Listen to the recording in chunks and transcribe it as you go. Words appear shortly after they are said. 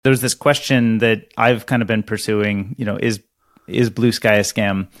there's this question that I've kind of been pursuing, is Bluesky a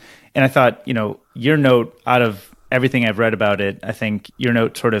scam? And I thought, your note, out of everything I've read about it, I think your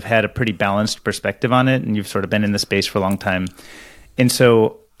note sort of had a pretty balanced perspective on it, and you've sort of been in the space for a long time. And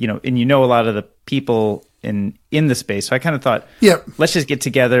so, and a lot of the people in the space. So I kind of thought, let's just get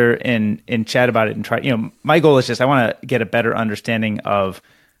together and chat about it and try, my goal is just, I want to get a better understanding of,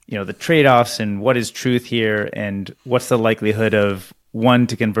 the trade-offs and what is truth here and what's the likelihood of one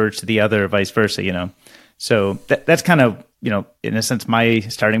to converge to the other, or vice versa, So that's kind of, in a sense, my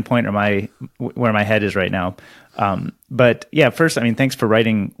starting point, or where my head is right now. But yeah, first, thanks for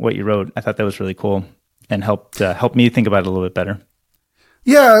writing what you wrote. I thought that was really cool and helped me think about it a little bit better.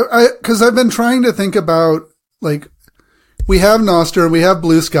 Yeah, because I've been trying to think about, we have Nostr and we have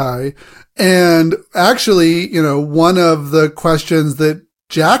Bluesky, and actually, one of the questions that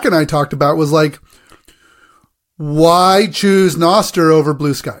Jack and I talked about was why choose Nostr over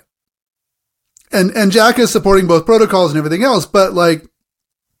Bluesky? And Jack is supporting both protocols and everything else, but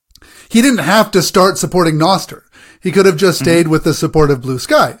he didn't have to start supporting Nostr. He could have just stayed with the support of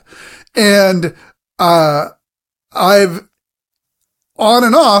Bluesky. And I've on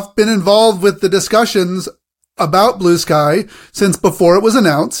and off been involved with the discussions about Bluesky since before it was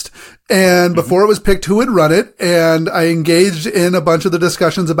announced and before it was picked who would run it. And I engaged in a bunch of the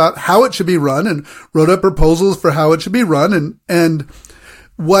discussions about how it should be run and wrote up proposals for how it should be run and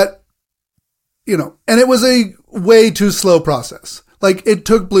what, and it was a way too slow process. It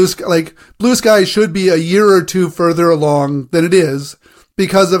took Bluesky, Bluesky should be a year or two further along than it is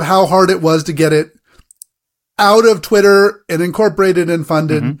because of how hard it was to get it out of Twitter and incorporated and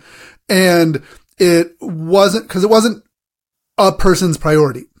funded. And it wasn't a person's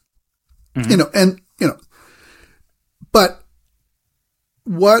priority, but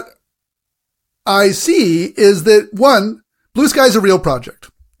what I see is that one, Bluesky is a real project.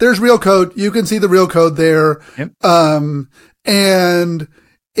 There's real code. You can see the real code there. Yep. And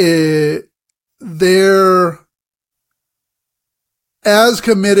they're as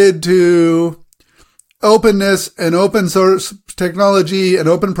committed to openness and open source technology and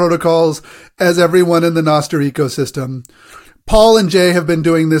open protocols as everyone in the Nostr ecosystem. Paul and Jay have been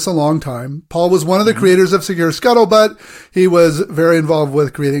doing this a long time. Paul was one of the creators of Secure Scuttlebutt. He was very involved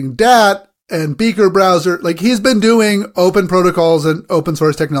with creating DAT and Beaker browser. He's been doing open protocols and open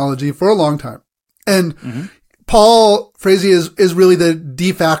source technology for a long time. And Paul Frazee is really the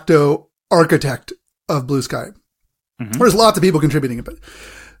de facto architect of Bluesky. There's lots of people contributing, but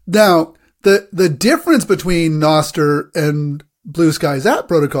now the difference between Nostr and Bluesky's app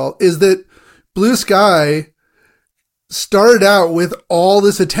protocol is that Bluesky started out with all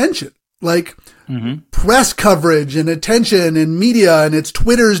this attention, press coverage and attention and media, and it's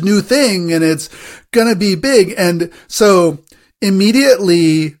Twitter's new thing and it's going to be big. And so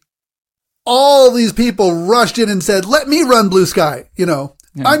immediately all these people rushed in and said, let me run Bluesky.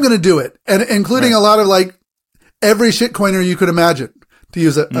 I'm going to do it. And including a lot of every shitcoiner you could imagine, to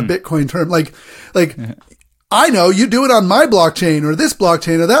use a Bitcoin term. I know you do it on my blockchain or this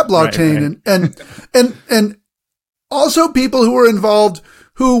blockchain or that blockchain. Right. And also people who were involved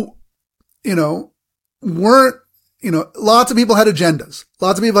who, weren't, lots of people had agendas.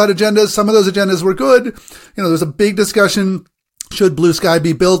 Some of those agendas were good. There's a big discussion. Should Bluesky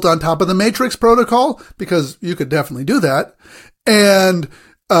be built on top of the Matrix protocol? Because you could definitely do that. And,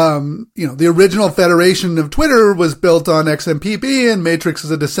 the original federation of Twitter was built on XMPP and Matrix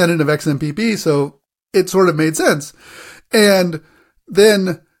is a descendant of XMPP. So it sort of made sense. And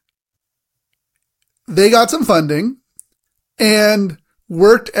then they got some funding and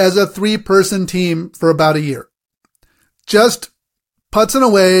worked as a 3-person team for about a year. Just putzing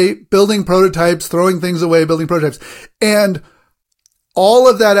away, building prototypes, throwing things away, building prototypes. And all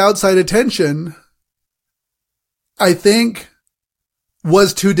of that outside attention, I think,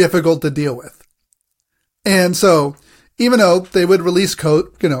 was too difficult to deal with. And so, even though they would release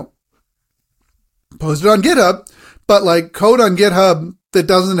code, post it on GitHub, but code on GitHub that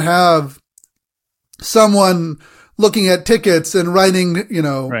doesn't have someone looking at tickets and writing,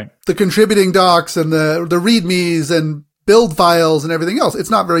 the contributing docs and the readmes and build files and everything else,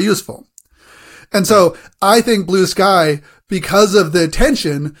 it's not very useful. And so I think Bluesky, because of the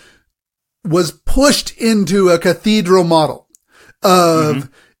attention, was pushed into a cathedral model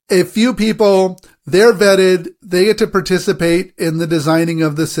of a few people, they're vetted, they get to participate in the designing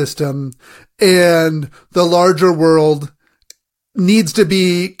of the system, and the larger world needs to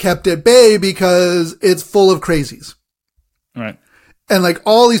be kept at bay because it's full of crazies. Right. And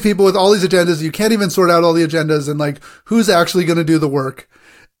all these people with all these agendas, you can't even sort out all the agendas and who's actually going to do the work.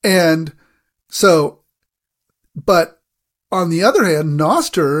 And so, but on the other hand,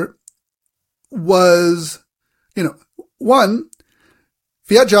 Nostr was, one,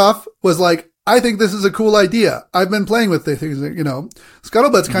 Fiat Joff was like, I think this is a cool idea. I've been playing with things,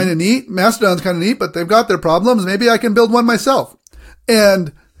 Scuttlebutt's kind of neat. Mastodon's kind of neat, but they've got their problems. Maybe I can build one myself.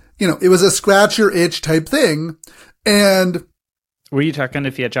 And, it was a scratch your itch type thing. And were you talking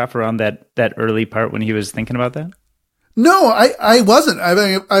to Fiat Joff around that early part when he was thinking about that? No, I wasn't.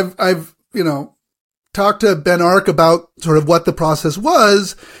 I've talked to Ben Ark about sort of what the process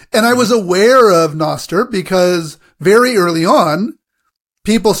was. And I was aware of Nostr because very early on,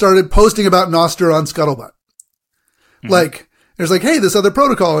 people started posting about Nostr on Scuttlebutt. Mm-hmm. Like, there's like, hey, this other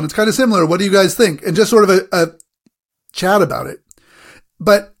protocol, and it's kind of similar. What do you guys think? And just sort of a chat about it.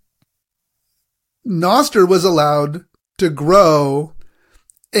 But Nostr was allowed to grow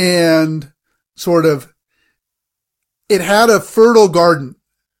and sort of, it had a fertile garden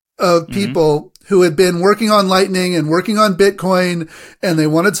of people who had been working on Lightning and working on Bitcoin, and they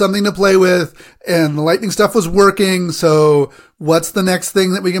wanted something to play with, and the Lightning stuff was working. So what's the next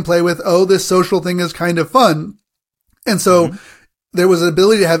thing that we can play with? Oh, this social thing is kind of fun. And so there was an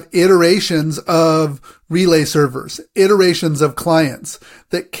ability to have iterations of relay servers, iterations of clients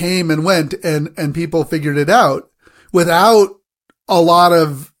that came and went, and people figured it out without a lot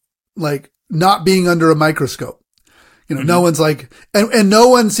of like not being under a microscope. No one's like, and no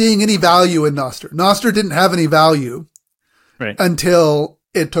one seeing any value in Nostr. Nostr didn't have any value until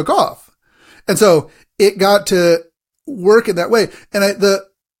it took off. And so it got to work in that way. And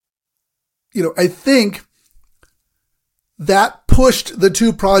I think that pushed the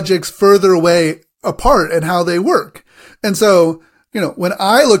two projects further away apart and how they work. And so, when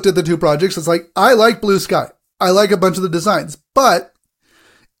I looked at the two projects, it's like, I like Bluesky. I like a bunch of the designs, but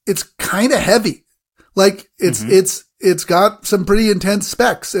it's kind of heavy. Like it's got some pretty intense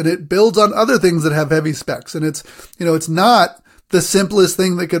specs, and it builds on other things that have heavy specs. And it's, it's not the simplest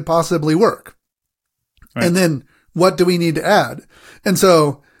thing that could possibly work. Right. And then what do we need to add? And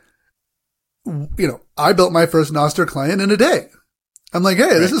so, I built my first Nostr client in a day. I'm like,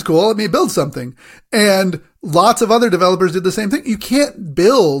 hey, this is cool. Let me build something. And lots of other developers did the same thing. You can't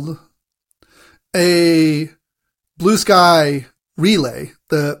build a Bluesky relay,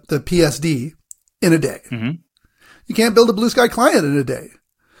 the PSD, in a day. Mm-hmm. You can't build a Bluesky client in a day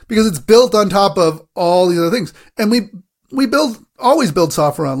because it's built on top of all the other things. And we always build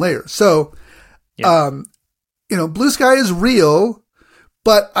software on layers. So, Bluesky is real,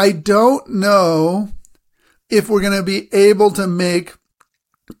 but I don't know if we're going to be able to make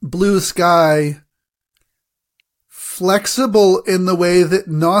Bluesky flexible in the way that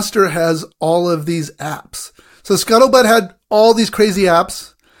Nostr has all of these apps. So Scuttlebutt had all these crazy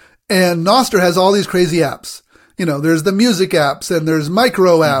apps, and Nostr has all these crazy apps. There's the music apps, and there's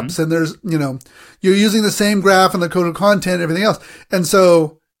micro apps, and there's, you're using the same graph and the code of content and everything else. And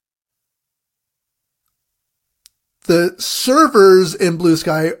so the servers in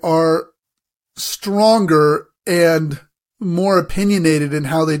Bluesky are stronger and more opinionated in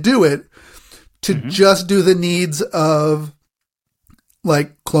how they do it to just do the needs of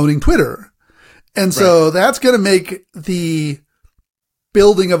like cloning Twitter. And so that's going to make the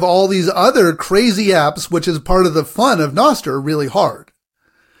building of all these other crazy apps, which is part of the fun of Nostr, really hard.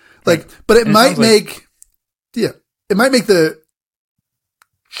 Like, but it might make, it might make the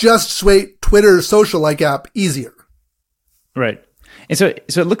just straight Twitter social-like app easier. Right. And so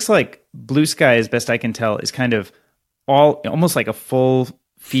it looks like Bluesky, as best I can tell, is kind of almost like a full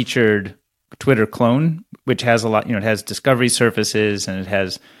featured Twitter clone, which has a lot, it has discovery surfaces, and it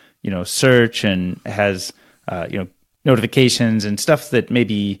has, search, and it has, notifications and stuff that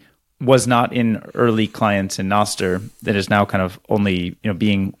maybe was not in early clients in Nostr that is now kind of only,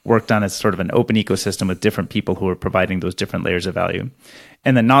 being worked on as sort of an open ecosystem with different people who are providing those different layers of value.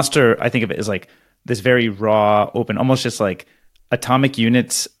 And then Nostr, I think of it as like this very raw, open, almost just like atomic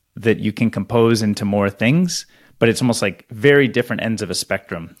units that you can compose into more things, but it's almost like very different ends of a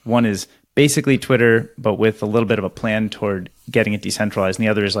spectrum. One is basically Twitter, but with a little bit of a plan toward getting it decentralized. And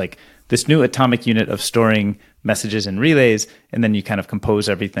the other is like this new atomic unit of storing messages and relays, and then you kind of compose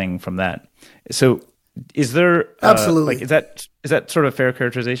everything from that. So is there absolutely is that sort of fair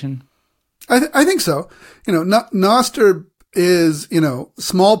characterization? I think so. Nostr is,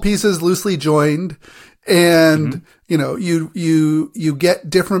 small pieces loosely joined, and you get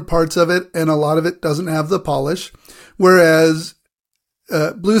different parts of it, and a lot of it doesn't have the polish. Whereas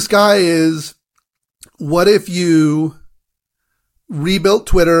Bluesky is, what if you rebuilt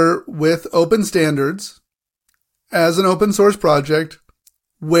Twitter with open standards as an open source project,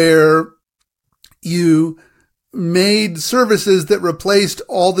 where you made services that replaced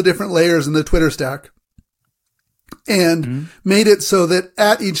all the different layers in the Twitter stack, and made it so that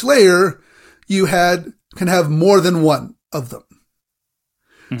at each layer you can have more than one of them.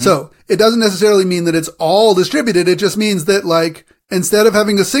 So it doesn't necessarily mean that it's all distributed. It just means that, like, instead of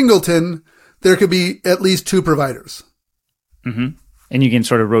having a singleton, there could be at least two providers. And you can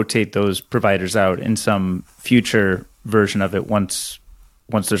sort of rotate those providers out in some future version of it once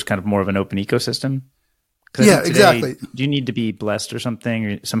there's kind of more of an open ecosystem. Yeah, exactly. Do you need to be blessed or something,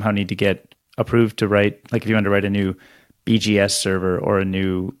 or somehow need to get approved to write, like if you want to write a new BGS server or a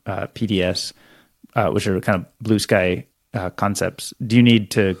new PDS, which are kind of Bluesky concepts, do you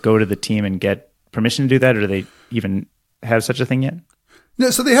need to go to the team and get permission to do that, or do they even have such a thing yet? No,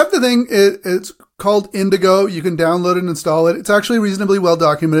 so they have the thing, it's called Indigo. You can download it and install it. It's actually reasonably well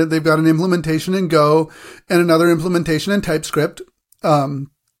documented. They've got an implementation in Go and another implementation in TypeScript.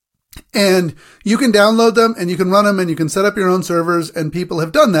 And you can download them and you can run them and you can set up your own servers, and people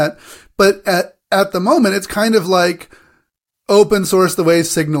have done that. But at the moment, it's kind of like open source the way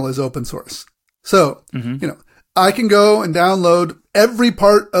Signal is open source. So, I can go and download every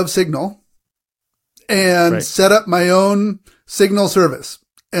part of Signal and set up my own Signal service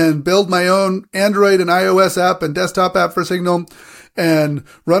and build my own Android and iOS app and desktop app for Signal and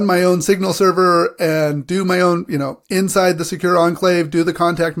run my own Signal server and do my own, inside the secure enclave, do the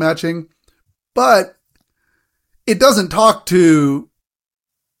contact matching. But it doesn't talk to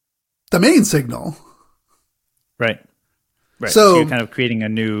the main Signal. Right. So you're kind of creating a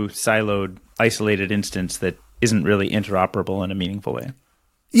new siloed, isolated instance that isn't really interoperable in a meaningful way.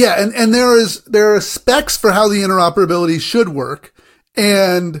 Yeah, and there are specs for how the interoperability should work.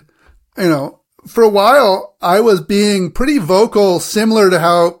 And, for a while I was being pretty vocal, similar to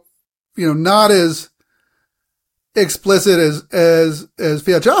how, not as explicit as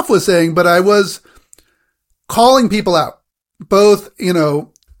Fiat Joff was saying, but I was calling people out. Both,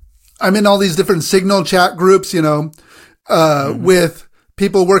 I'm in all these different Signal chat groups, with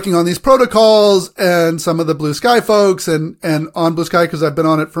people working on these protocols and some of the Bluesky folks and on Bluesky, because I've been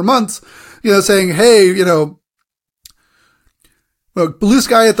on it for months, saying, hey, well,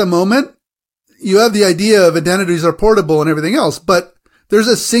 Bluesky at the moment, you have the idea of identities are portable and everything else, but there's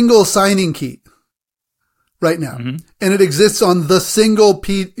a single signing key right now. And it exists on the single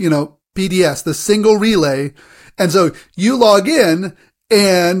PDS, the single relay. And so you log in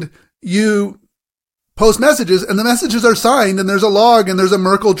and you post messages, and the messages are signed, and there's a log, and there's a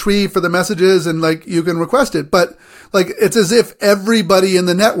Merkle tree for the messages, and like you can request it. But like it's as if everybody in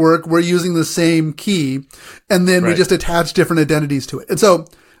the network were using the same key, and then we just attach different identities to it. And so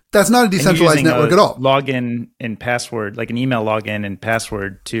that's not a decentralized network at all. Login and password, like an email login and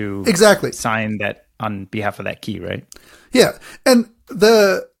password to sign that on behalf of that key, right? Yeah, and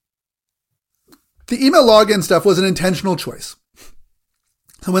the email login stuff was an intentional choice.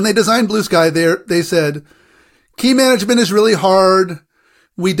 So when they designed Bluesky, they said, key management is really hard.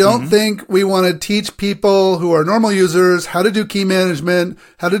 We don't think we want to teach people who are normal users how to do key management,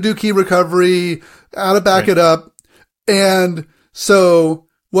 how to do key recovery, how to back it up. And so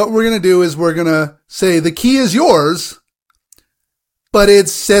what we're going to do is we're going to say the key is yours, but it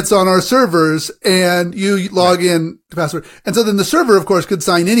sits on our servers and you log in to password. And so then the server, of course, could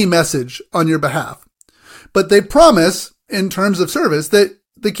sign any message on your behalf. But they promise in terms of service that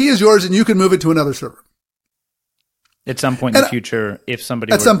the key is yours and you can move it to another server. At some point in the future, if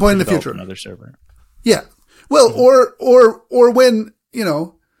somebody at some point in the future, another server. Yeah. Well, or when,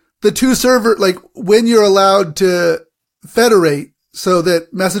 the two server, like when you're allowed to federate so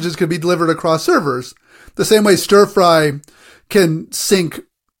that messages could be delivered across servers, the same way stir fry can sync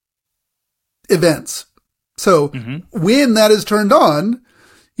events. So when that is turned on,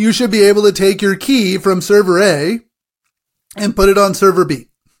 you should be able to take your key from server A and put it on server B.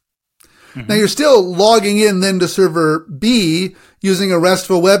 Now you're still logging in then to server B using a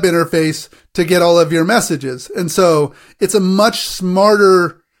RESTful web interface to get all of your messages. And so it's a much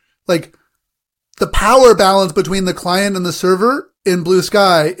smarter, like the power balance between the client and the server in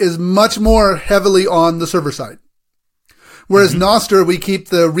Bluesky is much more heavily on the server side. Whereas Nostr, we keep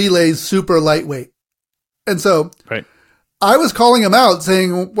the relays super lightweight. And so I was calling them out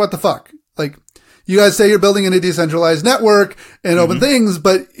saying, what the fuck? Like, you guys say you're building in a decentralized network and open things,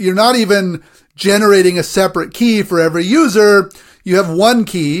 but you're not even generating a separate key for every user. You have one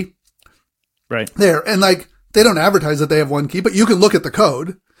key there. And like, they don't advertise that they have one key, but you can look at the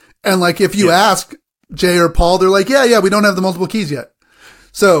code. And like, if you ask Jay or Paul, they're like, yeah, we don't have the multiple keys yet.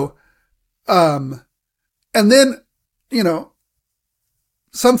 So, and then,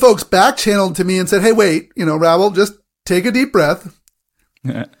 some folks back channeled to me and said, hey, wait, Rabble, just take a deep breath.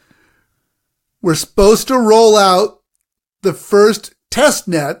 We're supposed to roll out the first test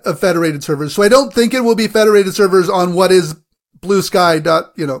net of federated servers. So I don't think it will be federated servers on what is Bluesky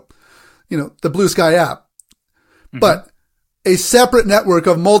the Bluesky app, but a separate network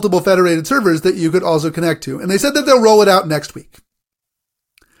of multiple federated servers that you could also connect to. And they said that they'll roll it out next week.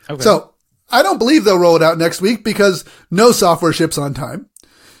 Okay. So I don't believe they'll roll it out next week because no software ships on time.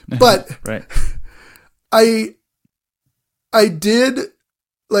 But right. I did,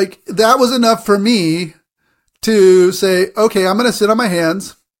 like, that was enough for me to say, okay, I'm going to sit on my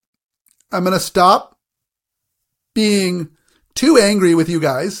hands. I'm going to stop being too angry with you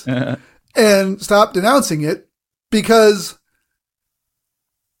guys and stop denouncing it, because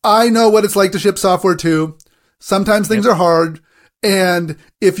I know what it's like to ship software too. Sometimes things are hard. And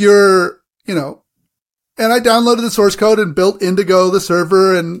if you're, and I downloaded the source code and built Indigo, the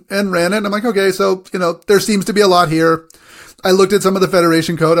server, and ran it. And I'm like, okay, so, there seems to be a lot here. I looked at some of the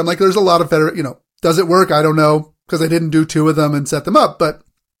federation code. I'm like, there's a lot of does it work? I don't know, because I didn't do 2 of them and set them up, but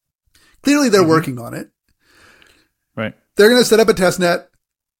clearly they're working on it. Right. They're going to set up a test net.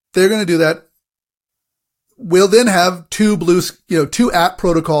 They're going to do that. We'll then have 2 app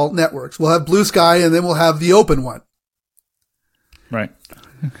protocol networks. We'll have Bluesky and then we'll have the open one. Right.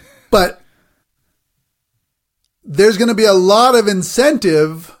 But there's going to be a lot of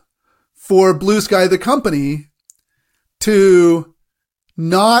incentive for Bluesky, the company, to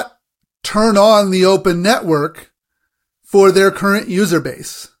not turn on the open network for their current user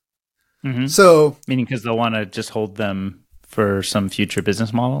base. Mm-hmm. So, meaning because they'll want to just hold them for some future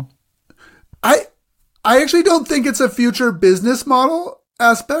business model? I actually don't think it's a future business model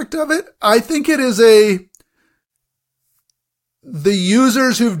aspect of it. I think it is the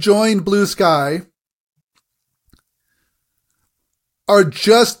users who've joined Bluesky are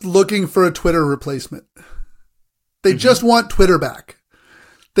just looking for a Twitter replacement. They just want Twitter back.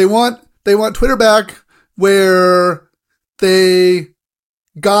 They want Twitter back where they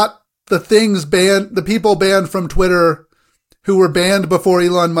got the things banned, the people banned from Twitter who were banned before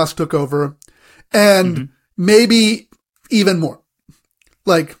Elon Musk took over, and maybe even more.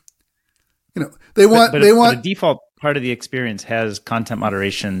 Like, they want but the default part of the experience has content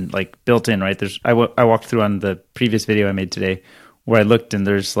moderation like built in, right? I walked through on the previous video I made today where I looked, and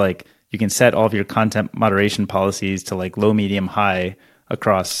there's like, you can set all of your content moderation policies to like low, medium, high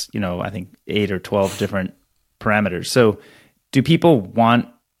across, I think 8 or 12 different parameters. So do people want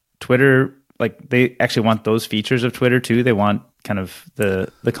Twitter, like they actually want those features of Twitter too? They want kind of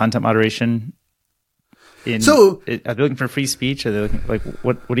the content moderation are they looking for free speech? Are they looking, like,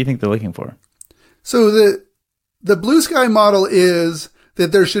 what do you think they're looking for? So the Bluesky model is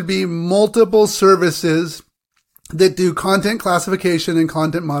that there should be multiple services that do content classification and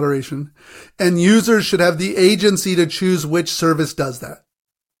content moderation, and users should have the agency to choose which service does that.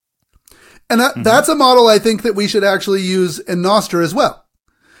 And that's a model I think that we should actually use in Nostr as well.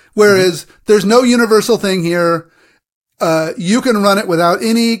 Whereas there's no universal thing here. You can run it without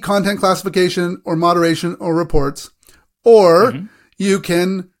any content classification or moderation or reports, or you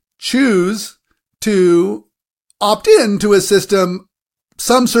can choose to opt in to a system,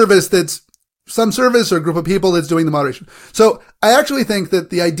 some service or group of people that's doing the moderation. So I actually think that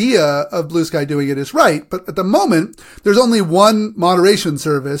the idea of Bluesky doing it is right, but at the moment, there's only one moderation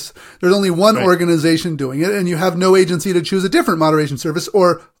service. There's only one organization doing it, and you have no agency to choose a different moderation service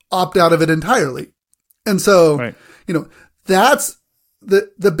or opt out of it entirely. And so, that's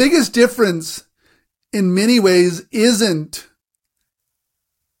the biggest difference in many ways isn't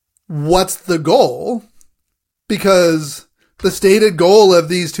what's the goal, because the stated goal of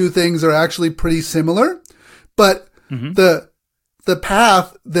these two things are actually pretty similar, but the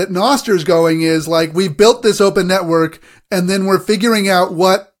path that Nostr's going is like, we've built this open network and then we're figuring out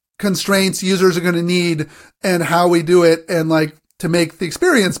what constraints users are going to need and how we do it, and like to make the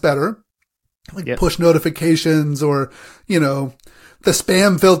experience better, like push notifications or, the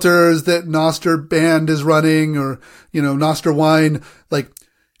spam filters that Nostr band is running, or, Nostr wine, like,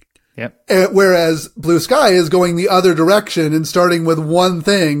 whereas Bluesky is going the other direction and starting with one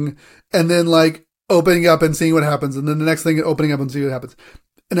thing and then like opening up and seeing what happens. And then the next thing, opening up and seeing what happens.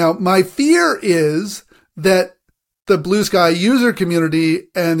 Now, my fear is that the Bluesky user community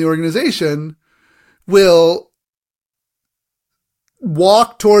and the organization will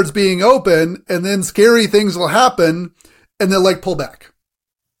walk towards being open, and then scary things will happen and they'll like pull back.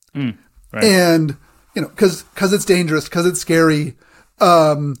 And, cause it's dangerous, cause it's scary.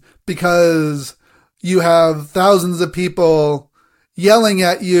 Because you have thousands of people yelling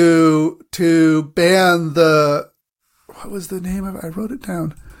at you to ban what was the name of it? I wrote it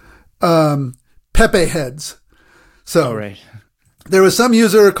down. Pepe heads. So there was some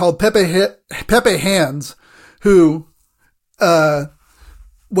user called Pepe Hands who,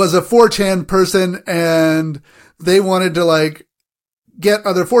 was a 4chan person and they wanted to like get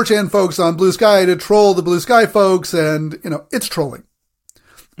other 4chan folks on Bluesky to troll the Bluesky folks. And, it's trolling.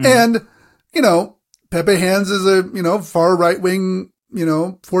 And, Pepe Hands is a, far right wing,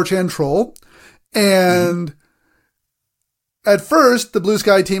 4chan troll. And at first the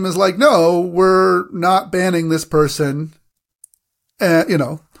Bluesky team is like, no, we're not banning this person.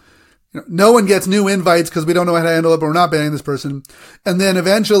 No one gets new invites because we don't know how to handle it, but we're not banning this person. And then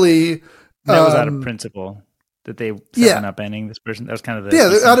eventually, that was out of principle that they said we're not banning this person. That was kind of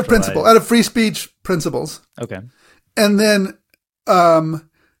out of principle, out of free speech principles. Okay. And then,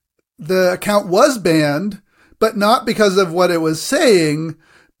 the account was banned, but not because of what it was saying,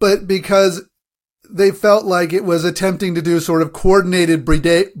 but because they felt like it was attempting to do sort of coordinated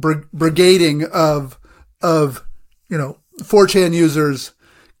brigading of 4chan users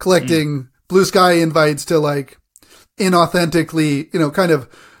collecting Bluesky invites to like inauthentically, kind of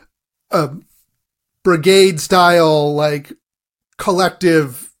a brigade style, like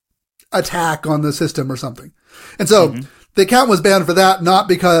collective attack on the system or something. And so the account was banned for that, not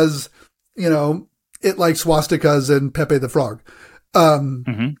because, it likes swastikas and Pepe the Frog. But,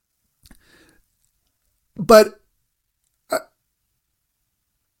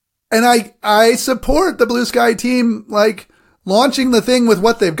 and I support the Bluesky team, like launching the thing with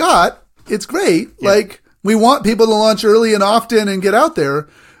what they've got. It's great. Yeah. Like we want people to launch early and often and get out there.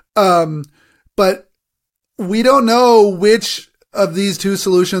 But we don't know which of these two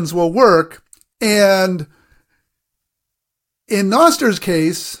solutions will work. And in Nostr's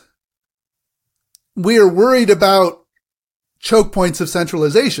case, we are worried about choke points of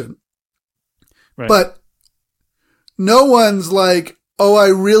centralization. Right. But no one's like, oh, I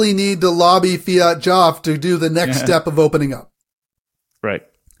really need to lobby Fiat Joff to do the next step of opening up. Right.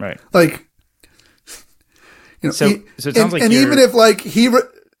 Like, so it sounds like, and even if like he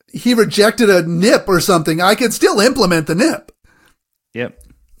rejected a NIP or something, I could still implement the NIP. Yep.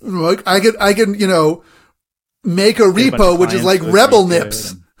 Like I could, make a repo, which is like Rabble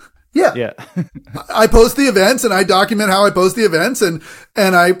NIPs. Yeah. I post the events and I document how I post the events and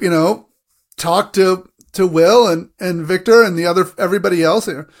I, talk to Will and Victor and everybody else,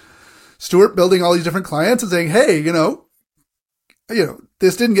 Stuart building all these different clients and saying, hey,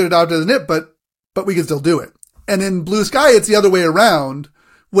 this didn't get adopted as a NIP, but we can still do it. And in Bluesky, it's the other way around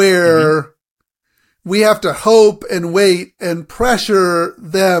where we have to hope and wait and pressure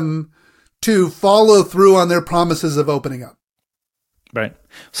them to follow through on their promises of opening up. Right.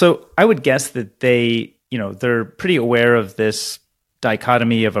 So I would guess that they're pretty aware of this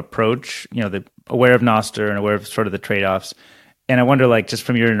dichotomy of approach, they're aware of Nostr and aware of sort of the trade-offs. And I wonder, like, just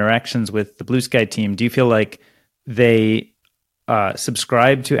from your interactions with the Bluesky team, do you feel like they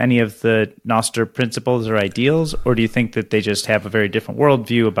subscribe to any of the Nostr principles or ideals, or do you think that they just have a very different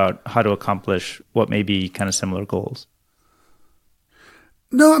worldview about how to accomplish what may be kind of similar goals?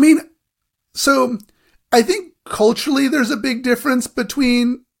 No, I mean, so I think culturally there's a big difference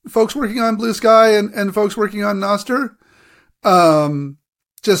between folks working on Bluesky and folks working on Nostr.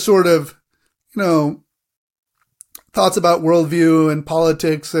 Just sort of, thoughts about worldview and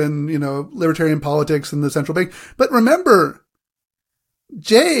politics and, libertarian politics and the central bank. But remember,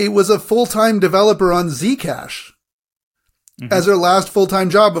 Jay was a full-time developer on Zcash as her last full-time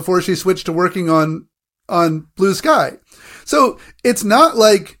job before she switched to working on Bluesky. So it's not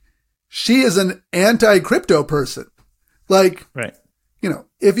like she is an anti-crypto person. Like, right.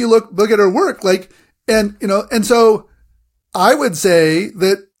 If you look at her work, like, and so I would say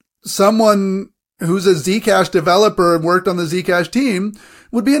that someone who's a Zcash developer and worked on the Zcash team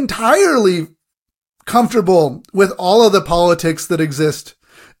would be entirely comfortable with all of the politics that exist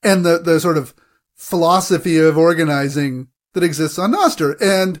and the sort of philosophy of organizing that exists on Nostr.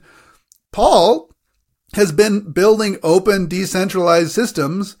 And Paul has been building open, decentralized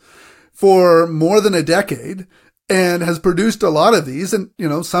systems for more than a decade and has produced a lot of these. And,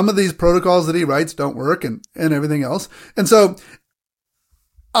 some of these protocols that he writes don't work and everything else. And so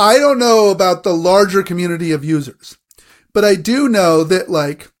I don't know about the larger community of users, but I do know that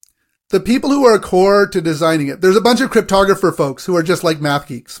like the people who are core to designing it, there's a bunch of cryptographer folks who are just like math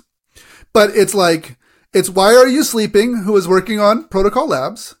geeks, but it's Why Are You Sleeping, who is working on Protocol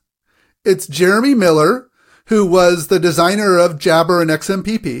Labs. It's Jeremy Miller, who was the designer of Jabber and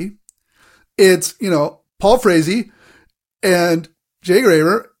XMPP. It's, Paul Frazee and Jay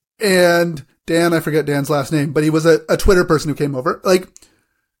Graver and Dan, I forget Dan's last name, but he was a Twitter person who came over. Like,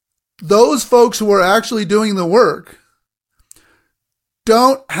 those folks who are actually doing the work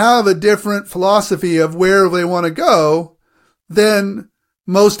don't have a different philosophy of where they want to go than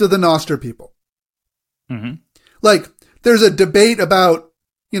most of the Nostr people. Like, there's a debate about,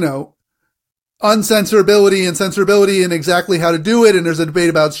 uncensorability and censorability and exactly how to do it. And there's a debate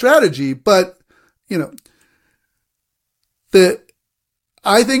about strategy, but,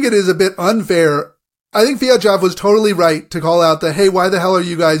 I think it is a bit unfair. I think Fiatjov was totally right to call out that, hey, why the hell are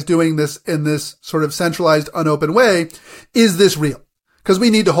you guys doing this in this sort of centralized, unopen way? Is this real? Because we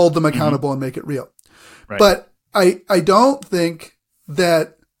need to hold them accountable and make it real. Right. But I don't think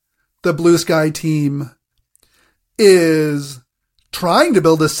that the Bluesky team is trying to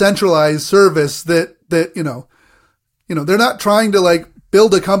build a centralized service that they're not trying to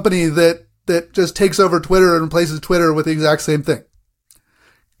build a company that just takes over Twitter and replaces Twitter with the exact same thing.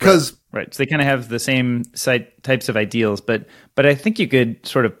 Because right. So they kind of have the same types of ideals, but I think you could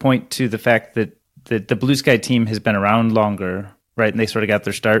sort of point to the fact that the Bluesky team has been around longer, right? And they sort of got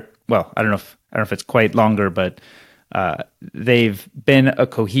their start. Well, I don't know if it's quite longer, but they've been a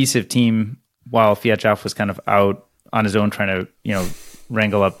cohesive team while Fiatjov was kind of out on his own trying to,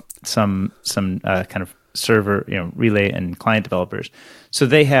 wrangle up some kind of server, relay and client developers. So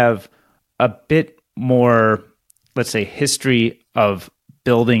they have a bit more, let's say, history of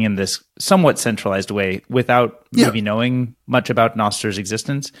building in this somewhat centralized way without maybe knowing much about Nostr's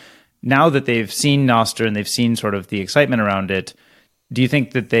existence. Now that they've seen Nostr and they've seen sort of the excitement around it, do you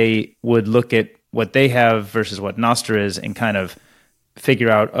think that they would look at what they have versus what Nostr is and kind of figure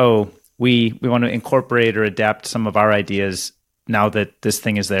out, we want to incorporate or adapt some of our ideas now that this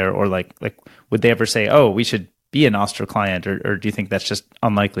thing is there? Or like would they ever say, we should be a Nostr client? Or do you think that's just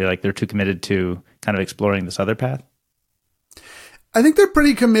unlikely? Like they're too committed to kind of exploring this other path? I think they're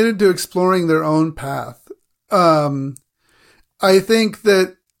pretty committed to exploring their own path. I think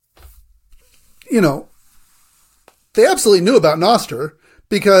that, they absolutely knew about Nostr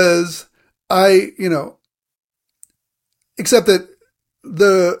because except that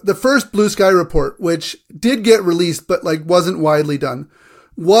the first Bluesky report, which did get released, but wasn't widely done,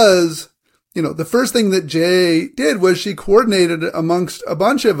 was, the first thing that Jay did was she coordinated amongst a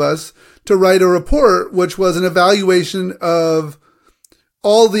bunch of us to write a report, which was an evaluation of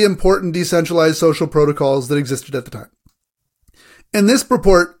all the important decentralized social protocols that existed at the time. And this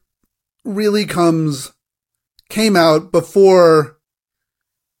report really came out before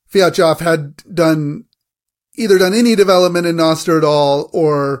Fiatjov had either done any development in Nostr at all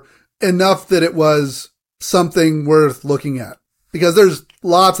or enough that it was something worth looking at, because there's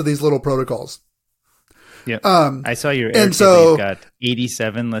lots of these little protocols. Yeah. I saw your Airtable, so you've got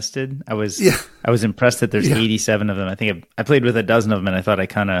 87 listed. I was impressed that there's 87 of them. I think I played with a dozen of them and I thought I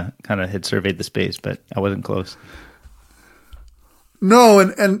kind of had surveyed the space, but I wasn't close. No,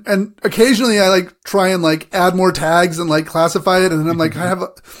 and occasionally I try and add more tags and classify it, and then I'm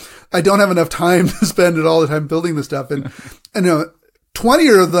I don't have enough time to spend it all the time building this stuff, and 20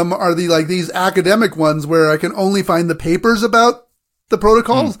 of them are these academic ones where I can only find the papers about the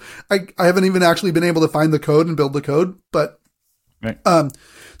protocols. I haven't even actually been able to find the code and build the code, but right.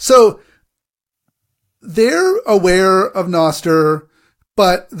 So they're aware of Nostr,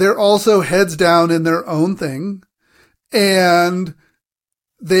 but they're also heads down in their own thing, and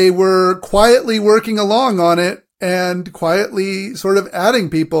they were quietly working along on it and quietly sort of adding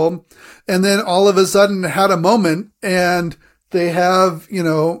people. And then all of a sudden had a moment, and they have,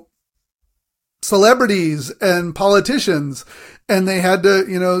 celebrities and politicians, and they had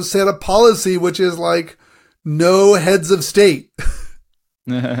to, set a policy, which is no heads of state.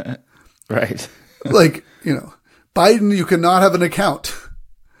 Right. Biden, you cannot have an account.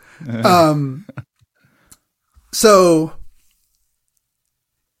 So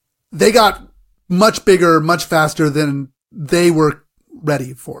they got much bigger, much faster than they were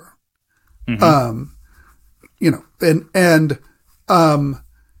ready for. Mm-hmm.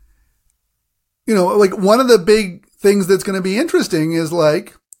 One of the big things that's going to be interesting is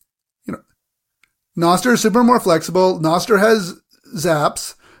Nostr is super more flexible. Nostr has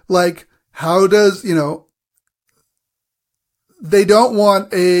zaps. How does, they don't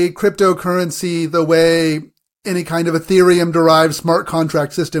want a cryptocurrency the way any kind of Ethereum derived smart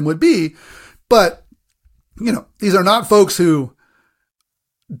contract system would be. But, these are not folks who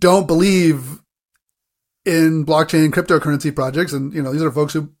don't believe in blockchain and cryptocurrency projects. And, these are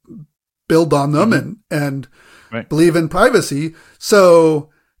folks who build on them and right. believe in privacy. So,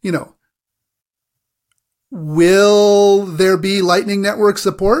 will there be Lightning Network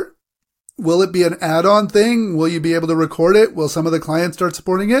support? Will it be an add-on thing? Will you be able to record it? Will some of the clients start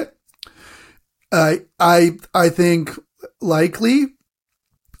supporting it? I think likely,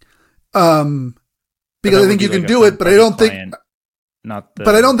 because I think you can do it, but I don't think,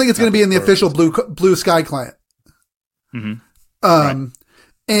 but I don't think it's going to be in the official Bluesky client. Mm-hmm.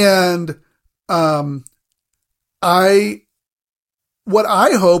 And, I what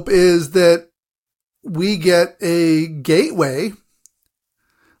I hope is that we get a gateway,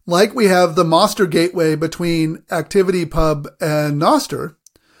 like we have the Nostr gateway between ActivityPub and Nostr,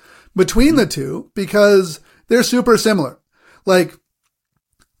 between the two, because they're super similar. Like,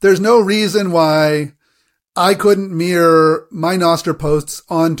 there's no reason why I couldn't mirror my Nostr posts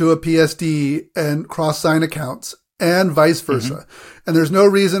onto a PSD and cross-sign accounts, and vice versa. And there's no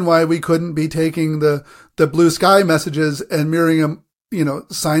reason why we couldn't be taking the Bluesky messages and mirroring them,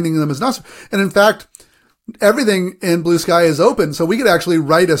 signing them as Nostr. And in fact, everything in Bluesky is open. So we could actually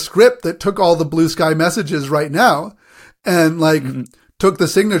write a script that took all the Bluesky messages right now and took the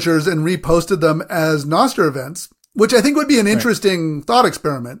signatures and reposted them as Nostr events, which I think would be an interesting thought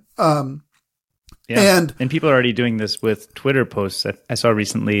experiment. And people are already doing this with Twitter posts. I saw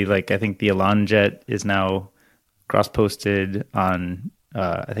recently, I think the Elan jet is now cross-posted on,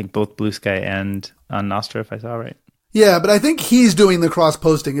 I think both Bluesky and on Nostr, if I saw right. Yeah, but I think he's doing the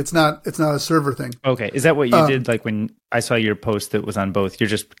cross-posting. It's not a server thing. Okay. Is that what you did? Like when I saw your post that was on both, you're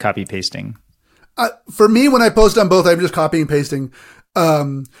just copy-pasting? For me, when I post on both, I'm just copying and pasting.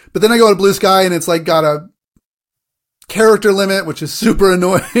 But then I go to Bluesky and it's got a character limit, which is super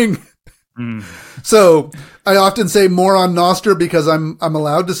annoying. So I often say more on Nostr because I'm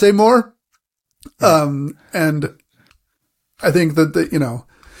allowed to say more. And I think that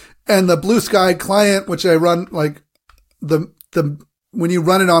and the Bluesky client, which I run, when you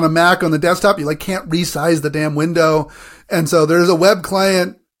run it on a Mac on the desktop, you can't resize the damn window. And so there's a web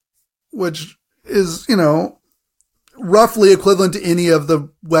client, which is, roughly equivalent to any of the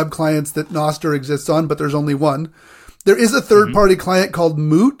web clients that Nostr exists on, but there's only one. There is a third party client called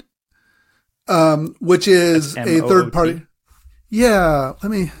Moot, which is a third party.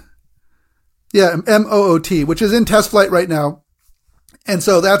 MOOT, which is in test flight right now. And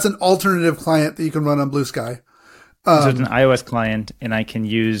so that's an alternative client that you can run on Bluesky. So it's an iOS client, and I can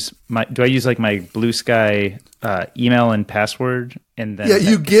use do I use my Bluesky email and password? And then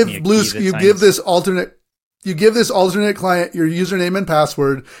you give this alternate client your username and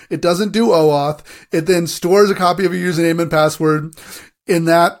password. It doesn't do OAuth. It then stores a copy of your username and password in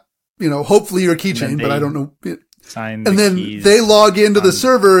that, hopefully your keychain, but I don't know. And then they log into the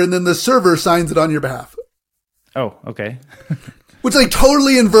server, and then the server signs it on your behalf. Oh, okay. Which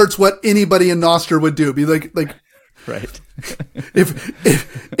totally inverts what anybody in Nostr would do. Be like, right.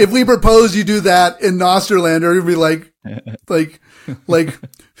 if we propose you do that in Nostrland, or you'd be like,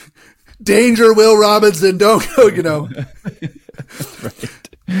 danger, Will Robinson, don't go, Right.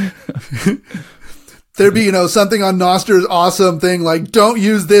 There'd be, something on Nostr's awesome thing, don't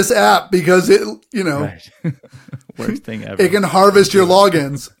use this app because it, right. Worst thing ever. It can harvest your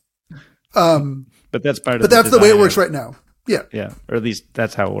logins. But that's part of that's the way it works right now. Yeah. Yeah. Or at least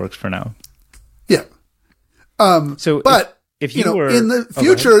that's how it works for now. Yeah. But if you were in the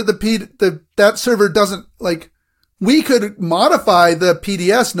future, that server doesn't we could modify the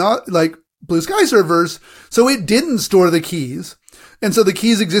PDS, not Bluesky servers, so it didn't store the keys. And so the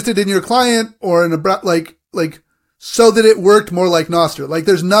keys existed in your client or in a, so that it worked more like Nostr.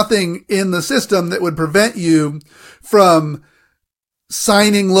 There's nothing in the system that would prevent you from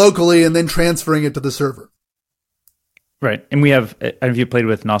signing locally and then transferring it to the server. Right. And we have, I don't know if you played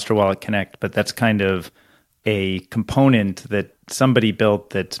with Nostr Wallet Connect, but that's kind of a component that somebody built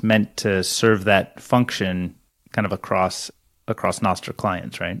that's meant to serve that function kind of across Nostr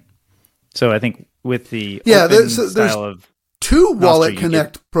clients, right? So I think with the there's two Nostr, Wallet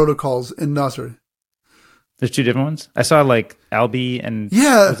Connect protocols in Nostr. There's two different ones? I saw Albi and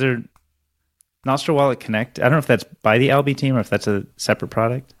was there Nostr Wallet Connect? I don't know if that's by the Albi team or if that's a separate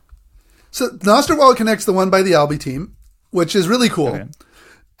product. So Nostr Wallet Connect's the one by the Albi team, which is really cool. Okay.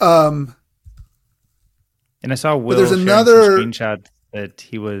 And I saw Will there's sharing another some screenshot that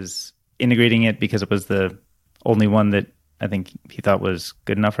he was integrating it because it was the only one that I think he thought was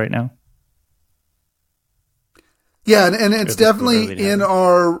good enough right now. Yeah, and it's definitely in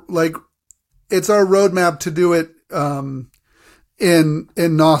our it's our roadmap to do it in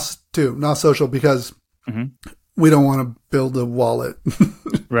NOS too, NOS Social, because we don't want to build a wallet.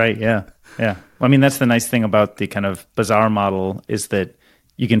 Right, yeah. Yeah. Well, I mean, that's the nice thing about the kind of bazaar model is that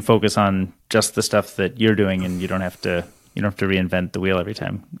you can focus on just the stuff that you're doing and you don't have to reinvent the wheel every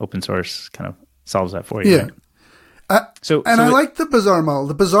time. Open source kind of solves that for you. Yeah. Right? I like the bazaar model.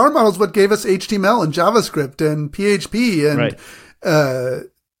 The bazaar model is what gave us HTML and JavaScript and PHP and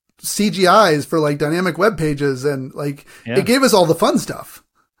CGIs for dynamic web pages and it gave us all the fun stuff.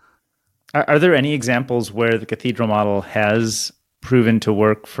 Are there any examples where the Cathedral model has proven to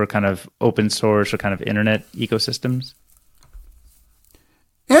work for kind of open source or kind of internet ecosystems?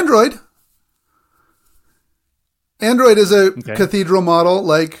 Android Android is a cathedral model.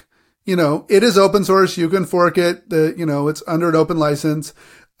 Like, it is open source. You can fork it. It's under an open license.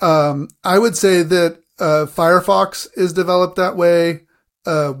 I would say that Firefox is developed that way.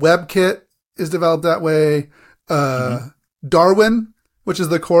 WebKit is developed that way. Darwin, which is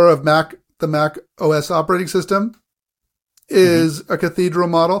the core of the Mac OS operating system, is a cathedral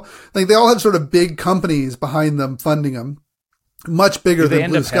model. Like, they all have sort of big companies behind them funding them, much bigger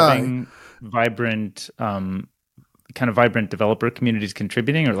than Blue Sky. Vibrant, kind of vibrant developer communities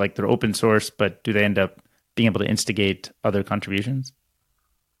contributing, or like they're open source, but do they end up being able to instigate other contributions?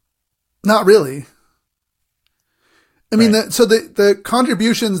 Not really. I mean, the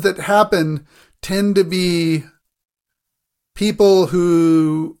contributions that happen tend to be people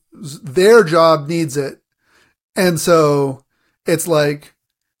who their job needs it. And so it's like,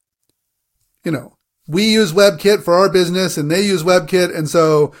 we use WebKit for our business and they use WebKit. And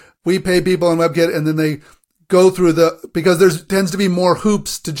so we pay people on WebKit, and then they go through because there tends to be more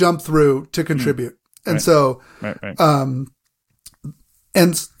hoops to jump through to contribute. And so,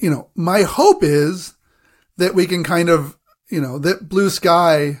 my hope is that we can kind of, that Blue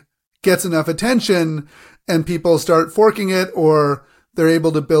Sky gets enough attention and people start forking it, or they're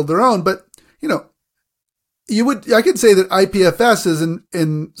able to build their own. But, I could say that IPFS is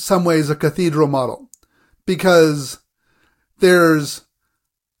in some ways a cathedral model, because there's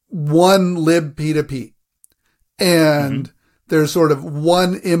one libp2p and there's sort of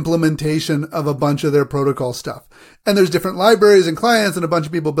one implementation of a bunch of their protocol stuff. And there's different libraries and clients and a bunch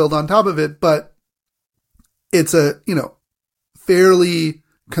of people build on top of it, but it's a, fairly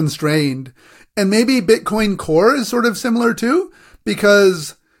constrained. And maybe Bitcoin Core is sort of similar too,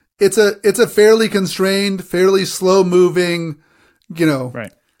 because it's a fairly constrained, fairly slow moving,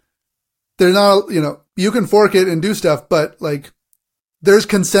 Right. They're not, you can fork it and do stuff, but like there's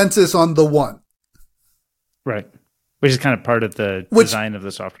consensus on the one. Right. Which is kind of part of the design of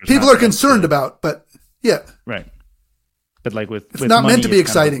the software. People are concerned about, but yeah. Right. But like it's not meant to be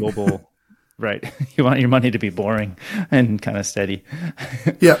exciting. Global, right. You want your money to be boring and kind of steady.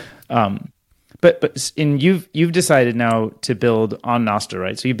 Yeah. But you've decided now to build on Nostr,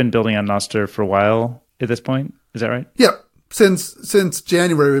 right? So you've been building on Nostr for a while at this point. Is that right? Yeah. Since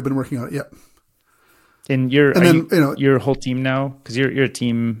January, we've been working on it. Yeah. And your whole team now, because you're a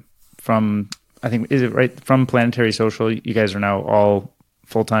team from, I think, is it right, from Planetary Social? You guys are now all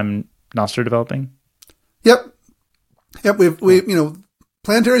full-time Nostr developing? Yep.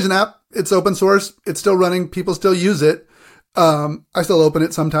 Planetary is an app. It's open source. It's still running. People still use it. I still open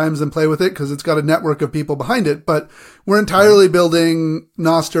it sometimes and play with it because it's got a network of people behind it, but we're entirely building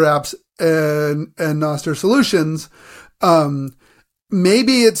Nostr apps and Nostr solutions.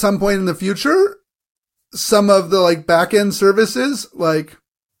 Maybe at some point in the future, some of the like backend services, like,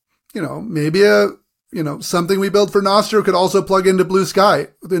 maybe something we build for Nostr could also plug into Blue Sky,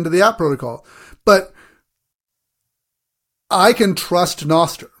 into the app protocol. But I can trust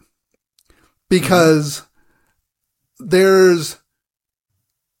Nostr because there's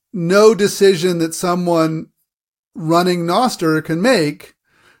no decision that someone running Nostr can make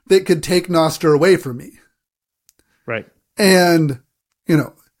that could take Nostr away from me. Right. And,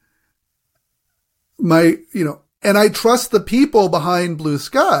 and I trust the people behind Blue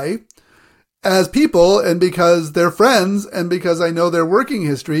Sky as people, and because they're friends and because I know their working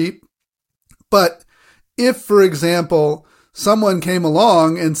history. But if, for example, someone came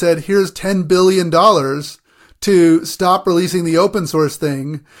along and said, here's $10 billion to stop releasing the open source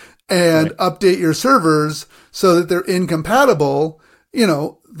thing and update your servers so that they're incompatible,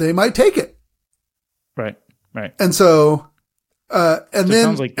 they might take it. Right. Right. And so, it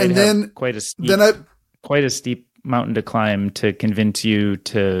sounds like quite a steep mountain to climb to convince you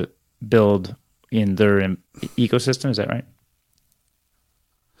to build in their ecosystem. Is that right?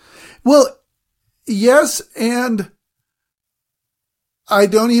 Well, yes. And I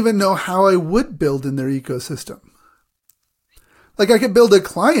don't even know how I would build in their ecosystem. Like, I could build a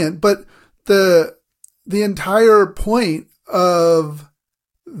client, but the entire point of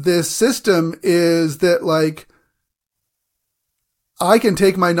this system is that, like, I can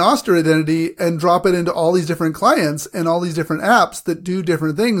take my Nostr identity and drop it into all these different clients and all these different apps that do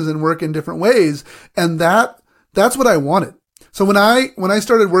different things and work in different ways. And that's what I wanted. So when I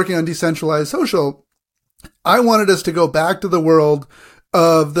started working on decentralized social, I wanted us to go back to the world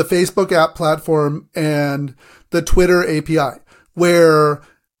of the Facebook app platform and the Twitter API, where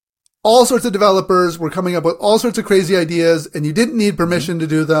all sorts of developers were coming up with all sorts of crazy ideas, and you didn't need permission to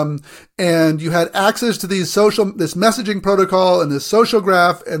do them. And you had access to this messaging protocol and this social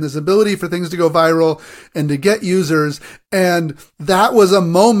graph and this ability for things to go viral and to get users. And that was a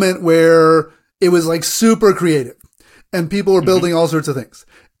moment where it was like super creative. and people were building all sorts of things.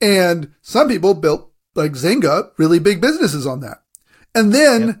 And some people built, like Zynga, really big businesses on that. And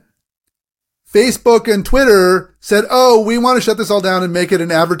then Facebook and Twitter said, oh, we want to shut this all down and make it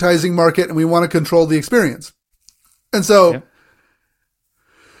an advertising market, and we want to control the experience. And so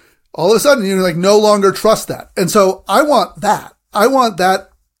all of a sudden, you like no longer trust that. And so I want that. I want that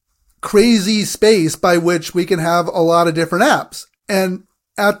crazy space by which we can have a lot of different apps. And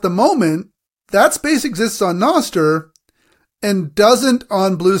at the moment, that space exists on Nostr and doesn't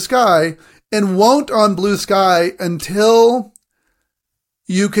on Bluesky and won't on Bluesky until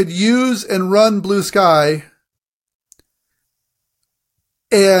you could use and run Bluesky.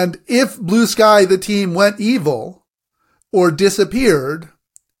 And if Bluesky, the team, went evil or disappeared,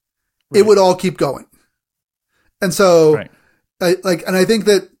 it would all keep going. And so, I think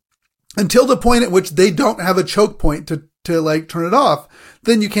that until the point at which they don't have a choke point to like turn it off,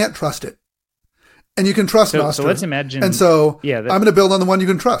 then you can't trust it. And you can trust Nostr. So let's imagine. And so I'm going to build on the one you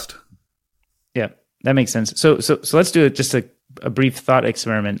can trust. Yeah, that makes sense. So let's do just a brief thought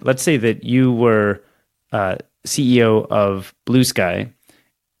experiment. Let's say that you were CEO of Bluesky,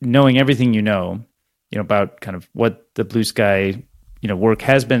 knowing everything you know about kind of what the Bluesky work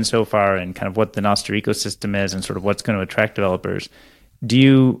has been so far and kind of what the Nostr ecosystem is and sort of what's going to attract developers. Do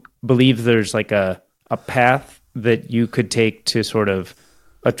you believe there's like a path that you could take to sort of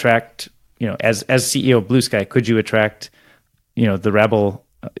attract, as CEO of Bluesky, could you attract, the Rabble,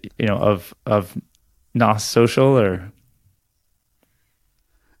 of Nos Social or?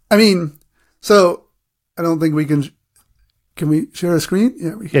 I mean, so I don't think we can we share a screen?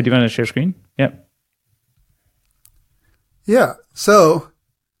 Yeah. We can. Yeah. Do you want to share screen? Yeah. Yeah. So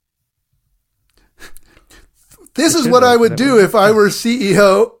this is what I would do if I were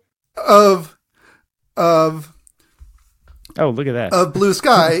CEO of oh, look at that. Of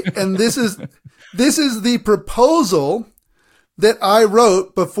Bluesky. And this is the proposal that I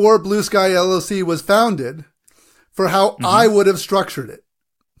wrote before Bluesky LLC was founded for how I would have structured it.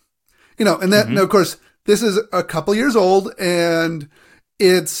 And that, and of course, this is a couple years old and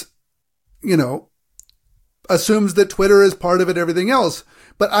it's, assumes that Twitter is part of it, everything else.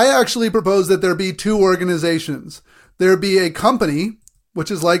 But I actually propose that there be two organizations. There be a company, which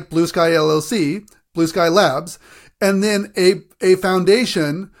is like Bluesky LLC, Bluesky Labs, and then a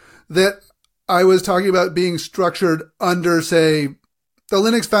foundation that I was talking about being structured under, say, the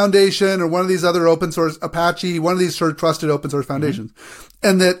Linux Foundation or one of these other open source, Apache, one of these sort of trusted open source foundations.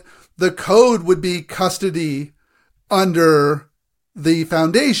 And that the code would be custody under the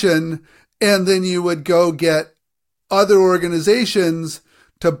foundation. And then you would go get other organizations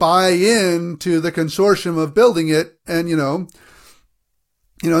to buy into the consortium of building it. And,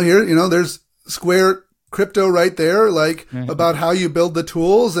 here, there's Square Crypto right there, about how you build the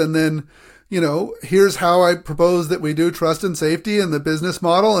tools. And then, here's how I propose that we do trust and safety and the business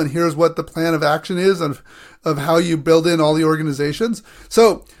model. And here's what the plan of action is of how you build in all the organizations.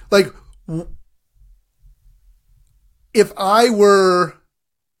 So if I were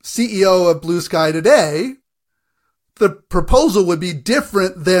CEO of Bluesky today, the proposal would be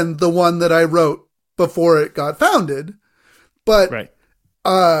different than the one that I wrote before it got founded. But,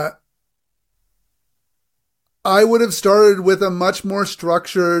 I would have started with a much more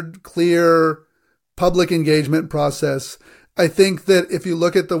structured, clear public engagement process. I think that if you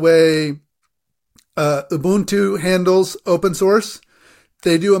look at the way Ubuntu handles open source,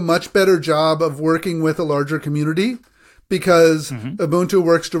 they do a much better job of working with a larger community because Ubuntu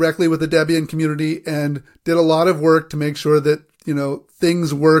works directly with the Debian community and did a lot of work to make sure that,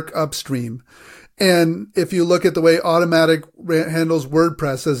 things work upstream. And if you look at the way Automatic handles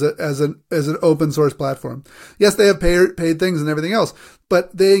WordPress as an open source platform, yes, they have paid things and everything else,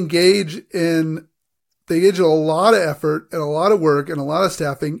 but they engage a lot of effort and a lot of work and a lot of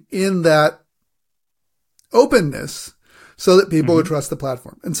staffing in that openness so that people would trust the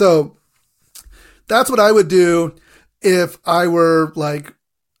platform. And so that's what I would do if I were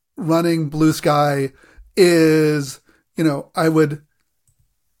running Bluesky is, I would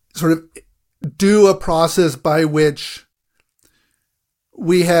sort of do a process by which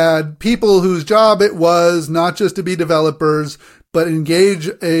we had people whose job it was not just to be developers, but engage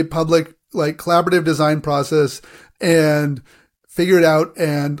a public, collaborative design process and figure it out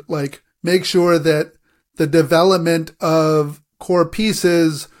and make sure that the development of core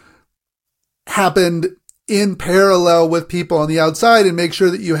pieces happened in parallel with people on the outside and make sure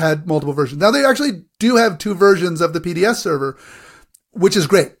that you had multiple versions. Now they actually do have two versions of the PDS server, which is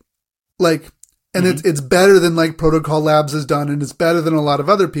great. And it's better than Protocol Labs has done, and it's better than a lot of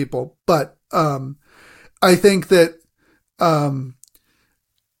other people. But, I think that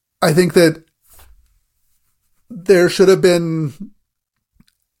there should have been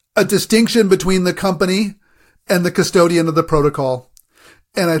a distinction between the company and the custodian of the protocol.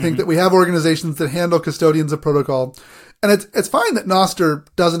 And I think that we have organizations that handle custodians of protocol. And it's fine that Nostr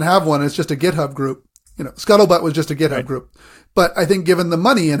doesn't have one. It's just a GitHub group. Scuttlebutt was just a GitHub group. But I think given the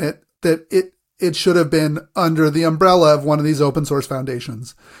money in it, that it should have been under the umbrella of one of these open source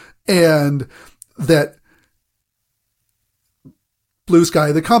foundations. And that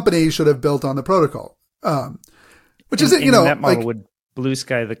Bluesky, the company, should have built on the protocol. Which is, in that model, would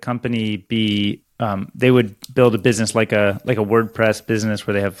Bluesky, the company, be they would build a business like a WordPress business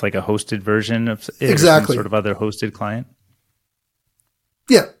where they have like a hosted version of it, exactly, or some sort of other hosted client.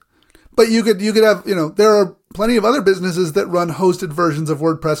 Yeah, but you could have, there are plenty of other businesses that run hosted versions of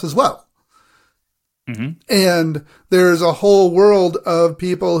WordPress as well. And there's a whole world of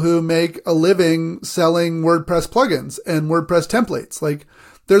people who make a living selling WordPress plugins and WordPress templates. Like,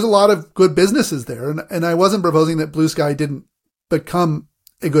 there's a lot of good businesses there. And I wasn't proposing that Bluesky didn't become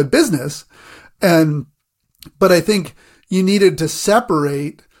a good business. But I think you needed to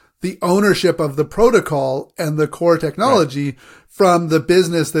separate the ownership of the protocol and the core technology from the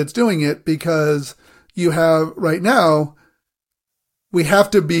business that's doing it, because you have right now, we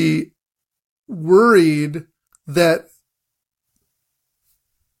have to be worried that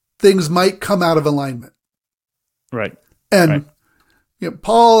things might come out of alignment. Right. And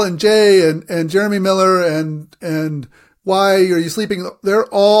Paul and Jay and Jeremy Miller and Why Are You Sleeping? They're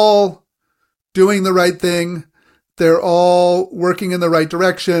all doing the right thing. They're all working in the right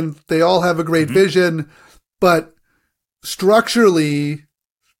direction. They all have a great vision, but structurally,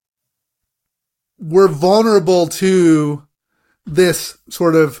 we're vulnerable to this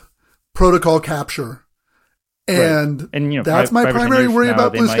sort of protocol capture. And that's my primary worry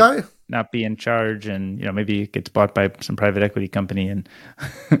about Bluesky. Not be in charge, and maybe it gets bought by some private equity company, and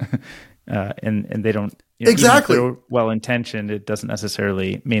and they don't exactly. Even if they're well intentioned, it doesn't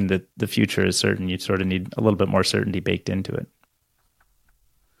necessarily mean that the future is certain. You sort of need a little bit more certainty baked into it.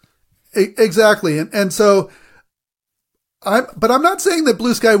 Exactly, and so I'm not saying that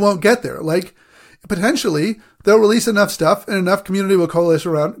Bluesky won't get there. Like, potentially they'll release enough stuff and enough community will coalesce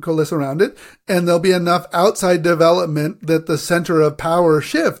around it, and there'll be enough outside development that the center of power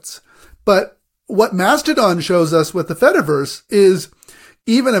shifts. But what Mastodon shows us with the Fediverse is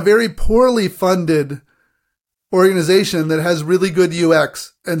even a very poorly funded organization that has really good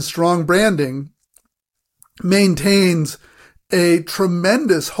UX and strong branding maintains a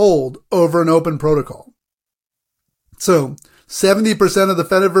tremendous hold over an open protocol. So 70% of the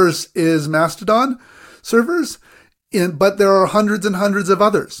Fediverse is Mastodon servers, but there are hundreds and hundreds of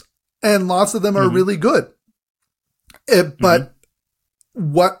others, and lots of them are really good. But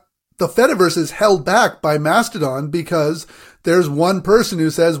what the Fediverse is held back by Mastodon because there's one person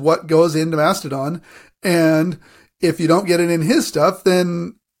who says what goes into Mastodon, and if you don't get it in his stuff,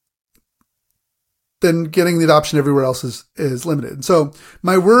 then getting the adoption everywhere else is limited. So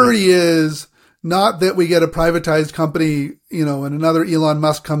my worry is not that we get a privatized company, and another Elon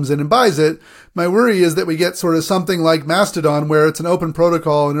Musk comes in and buys it. My worry is that we get sort of something like Mastodon, where it's an open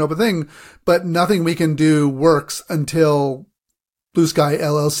protocol and an open thing, but nothing we can do works until Bluesky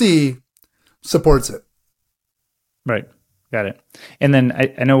LLC supports it. Right. Got it. And then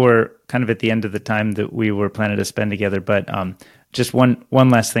I know we're kind of at the end of the time that we were planning to spend together, but just one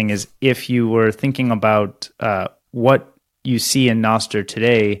last thing is, if you were thinking about what you see in Nostr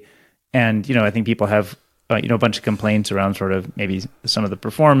today, and I think people have a bunch of complaints around sort of maybe some of the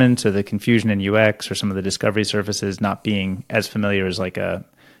performance or the confusion in UX or some of the discovery surfaces not being as familiar as like a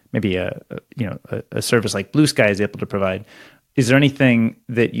service like Bluesky is able to provide. Is there anything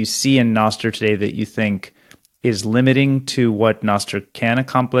that you see in Nostr today that you think is limiting to what Nostr can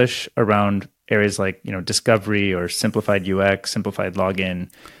accomplish around areas like, discovery or simplified UX, simplified login,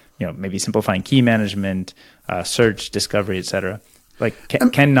 maybe simplifying key management, search, discovery, et cetera? Like,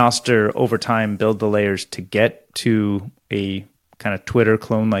 can Nostr over time build the layers to get to a kind of Twitter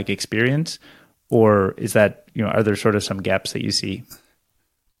clone-like experience? Or is that, are there sort of some gaps that you see?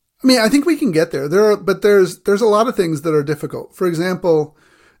 I mean, I think we can get there. There's a lot of things that are difficult. For example,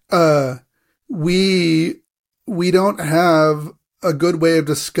 we don't have a good way of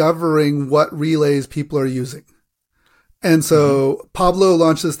discovering what relays people are using. And so Pablo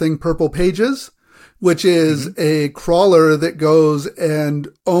launched this thing, Purple Pages, which is a crawler that goes and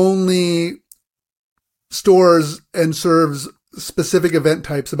only stores and serves specific event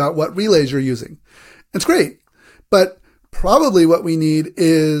types about what relays you're using. It's great. But probably what we need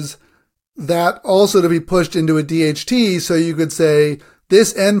is that also to be pushed into a DHT, so you could say,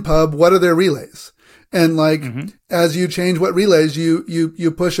 this npub, what are their relays? And like, as you change what relays,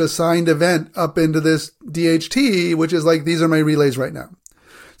 you push a signed event up into this DHT, which is like, these are my relays right now.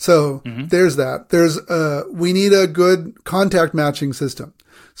 So there's that. We need a good contact matching system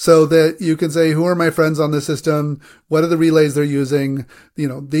so that you can say, who are my friends on the system? What are the relays they're using?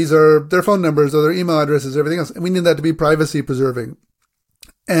 These are their phone numbers or their email addresses, everything else. And we need that to be privacy preserving.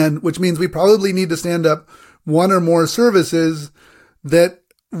 And which means we probably need to stand up one or more services that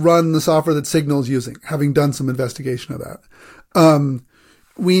run the software that Signal's using, having done some investigation of that.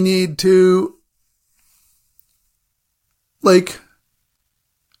 We need to, like,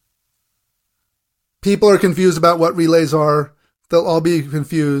 people are confused about what relays are. They'll all be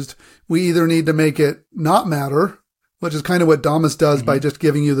confused. We either need to make it not matter, which is kind of what Damus does by just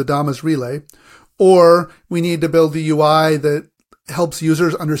giving you the Damus relay, or we need to build the UI that helps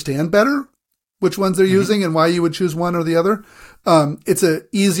users understand better which ones they're using and why you would choose one or the other. It's a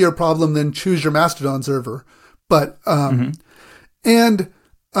easier problem than choose your Mastodon server. But, I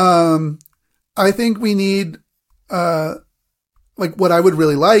think we need, like what I would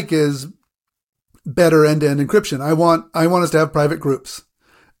really like is better end-to-end encryption. I want us to have private groups.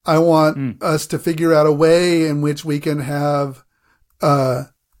 I want us to figure out a way in which we can have,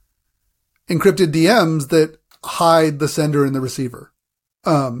 encrypted DMs that hide the sender and the receiver.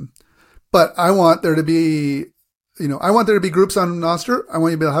 But I want there to be, groups on Nostr. I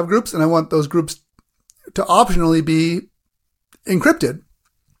want you to be able to have groups, and I want those groups to optionally be encrypted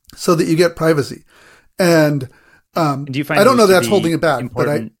so that you get privacy. And, do you find I don't know that's holding it back,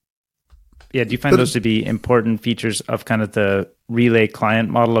 important? Do you find those to be important features of kind of the relay client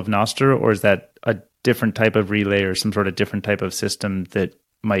model of Nostr, or is that a different type of relay or some sort of different type of system that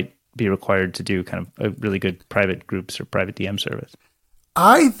might be required to do kind of a really good private groups or private DM service?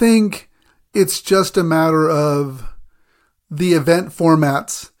 I think it's just a matter of the event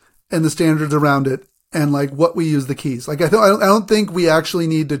formats and the standards around it and like what we use the keys. Like I don't think we actually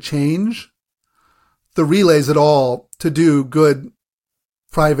need to change the relays at all to do good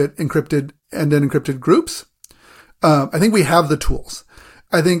private encrypted and encrypted groups. I think we have the tools.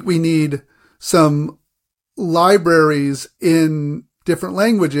 I think we need some libraries in different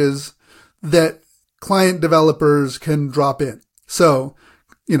languages that client developers can drop in. So,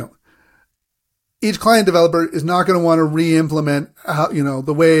 each client developer is not going to want to re-implement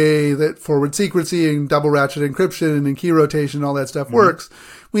the way that forward secrecy and double ratchet encryption and key rotation and all that stuff works.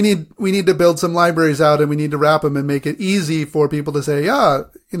 We need to build some libraries out, and we need to wrap them and make it easy for people to say,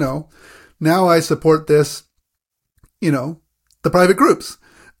 now I support this, the private groups.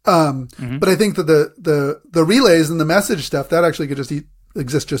 But I think that the relays and the message stuff, that actually could just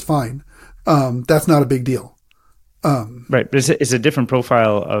exist just fine. That's not a big deal. Right. But it's a different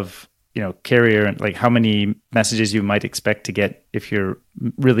profile of, carrier and like how many messages you might expect to get if you're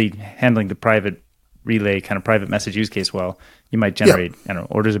really handling the private relay kind of private message use case well. You might generate,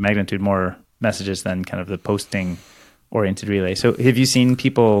 orders of magnitude more messages than kind of the posting oriented relay. So have you seen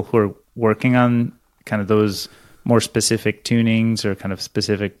people who are working on kind of those more specific tunings or kind of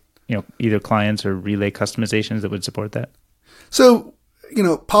specific, either clients or relay customizations that would support that? So,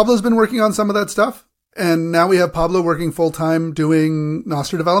 Pablo's been working on some of that stuff, and now we have Pablo working full time doing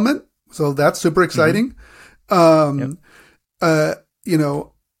Nostr development. So that's super exciting. There's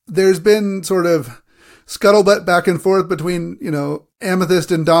been sort of scuttlebutt back and forth between,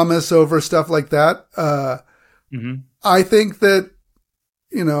 Amethyst and Damus over stuff like that. I think that,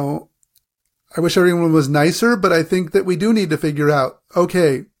 I wish everyone was nicer, but I think that we do need to figure out,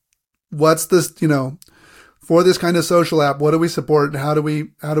 okay, what's this, for this kind of social app, what do we support and how do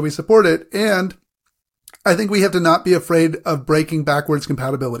we support it? And I think we have to not be afraid of breaking backwards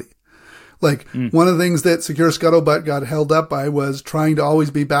compatibility. Like one of the things that Secure Scuttlebutt got held up by was trying to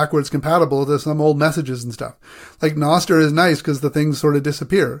always be backwards compatible to some old messages and stuff. Like Nostr is nice because the things sort of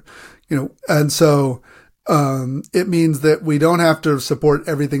disappear, and so, it means that we don't have to support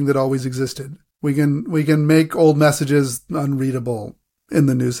everything that always existed. We can make old messages unreadable in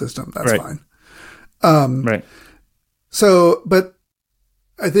the new system. That's fine. Right. So, but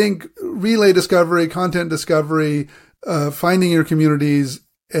I think relay discovery, content discovery, finding your communities,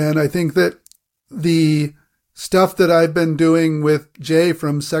 and I think that the stuff that I've been doing with Jay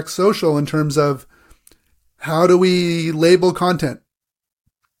from Sex Social in terms of how do we label content?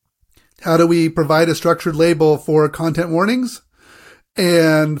 How do we provide a structured label for content warnings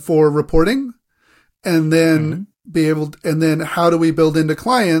and for reporting? And then and then how do we build into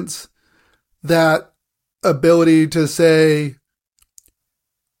clients that ability to say,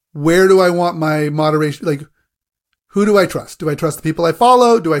 where do I want my moderation? Like, who do I trust? Do I trust the people I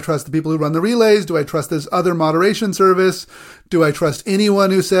follow? Do I trust the people who run the relays? Do I trust this other moderation service? Do I trust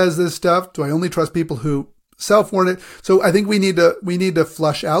anyone who says this stuff? Do I only trust people who self-warn it? So I think we need to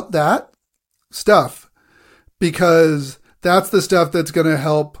flush out that stuff, because that's the stuff that's going to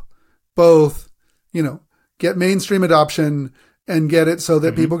help both, get mainstream adoption and get it so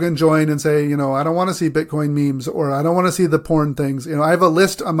that people can join and say, I don't want to see Bitcoin memes, or I don't want to see the porn things. I have a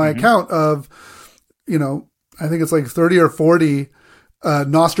list on my account of, I think it's like 30 or 40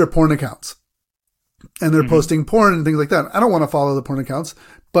 Nostr porn accounts, and they're posting porn and things like that. I don't want to follow the porn accounts,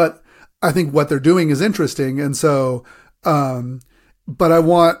 but I think what they're doing is interesting. And so, but I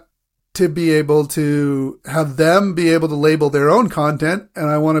want to be able to have them be able to label their own content. And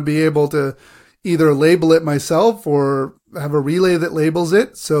I want to be able to either label it myself or have a relay that labels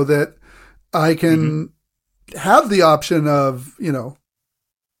it, so that I can have the option of,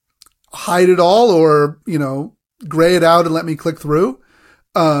 hide it all, or, gray it out and let me click through.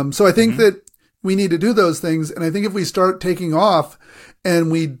 So I think that we need to do those things. And I think if we start taking off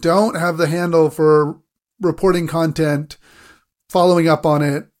and we don't have the handle for reporting content, following up on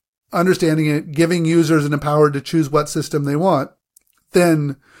it, understanding it, giving users an empowered to choose what system they want,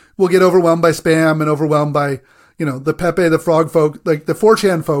 then we'll get overwhelmed by spam and overwhelmed by, the Pepe the Frog folk, like the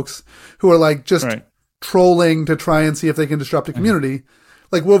 4chan folks who are like just trolling to try and see if they can disrupt a community.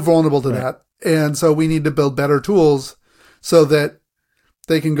 Like, we're vulnerable to that. And so we need to build better tools so that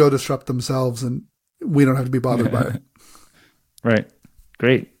they can go disrupt themselves and we don't have to be bothered by it. Right.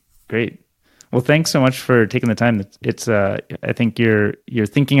 Great. Well, thanks so much for taking the time. It's I think your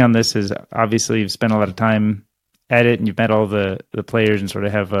thinking on this is, obviously you've spent a lot of time at it and you've met all the players and sort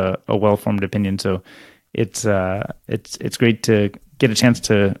of have a well-formed opinion. So it's great to get a chance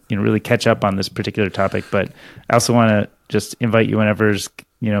to really catch up on this particular topic. But I also want to just invite you whenever's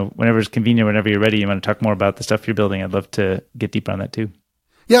convenient, whenever you're ready, you want to talk more about the stuff you're building. I'd love to get deeper on that too.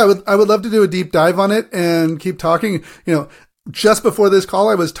 Yeah, I would love to do a deep dive on it and keep talking. Just before this call,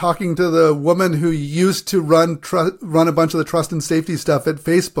 I was talking to the woman who used to run a bunch of the trust and safety stuff at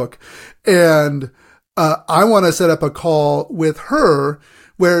Facebook. And I want to set up a call with her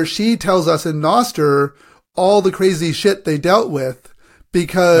where she tells us in Nostr all the crazy shit they dealt with,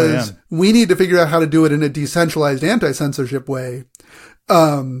 because we need to figure out how to do it in a decentralized anti-censorship way.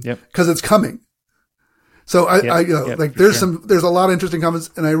 Cause it's coming. So there's a lot of interesting comments,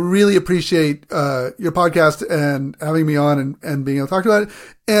 and I really appreciate, your podcast and having me on and being able to talk about it,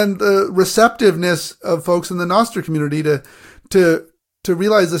 and the receptiveness of folks in the Nostr community to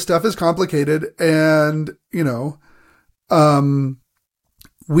realize this stuff is complicated. And,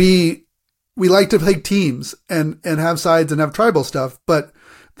 we like to play teams and have sides and have tribal stuff, but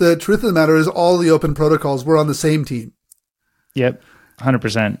the truth of the matter is all the open protocols, we're on the same team. Yep.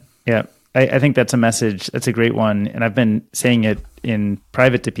 100%. Yep. I think that's a message. That's a great one. And I've been saying it in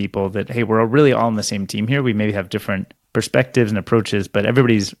private to people that, hey, we're really all on the same team here. We maybe have different perspectives and approaches, but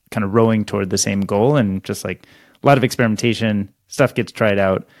everybody's kind of rowing toward the same goal, and just like a lot of experimentation, stuff gets tried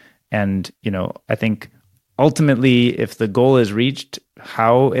out. And, I think ultimately, if the goal is reached,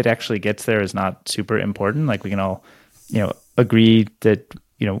 how it actually gets there is not super important. Like, we can all, agree that,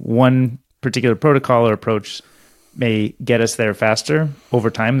 one particular protocol or approach may get us there faster. Over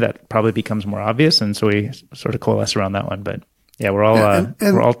time, that probably becomes more obvious, and so we sort of coalesce around that one. But yeah, we're all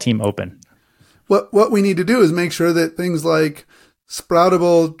we're all team open. What we need to do is make sure that things like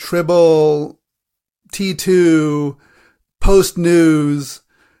Sproutable, Tribble, T2, Post News,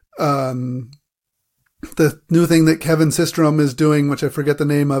 the new thing that Kevin Systrom is doing, which I forget the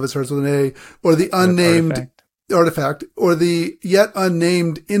name of, it starts with an A, or the unnamed artifact, or the yet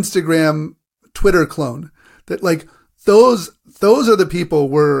unnamed Instagram Twitter clone. That, like, those are the people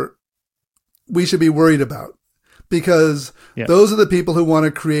we should be worried about, because those are the people who want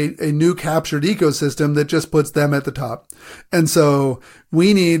to create a new captured ecosystem that just puts them at the top. And so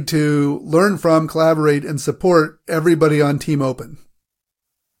we need to learn from, collaborate, and support everybody on Team Open.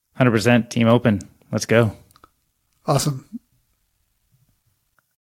 100% Team Open. Let's go. Awesome.